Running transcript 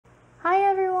Hi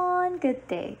everyone, good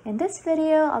day. In this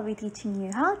video, I'll be teaching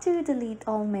you how to delete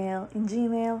all mail in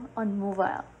Gmail on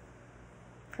mobile.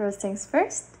 First things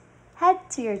first, head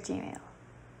to your Gmail.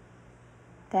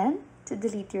 Then, to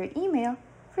delete your email,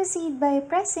 proceed by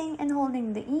pressing and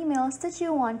holding the emails that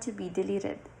you want to be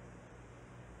deleted.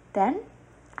 Then,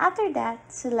 after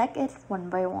that, select it one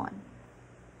by one.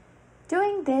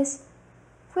 Doing this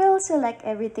will select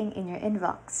everything in your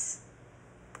inbox.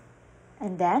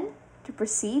 And then, to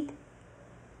proceed,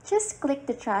 just click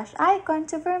the trash icon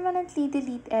to permanently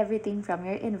delete everything from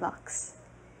your inbox.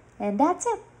 And that's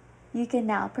it! You can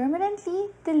now permanently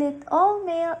delete all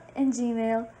mail in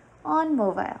Gmail on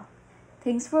mobile.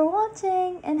 Thanks for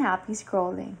watching and happy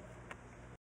scrolling!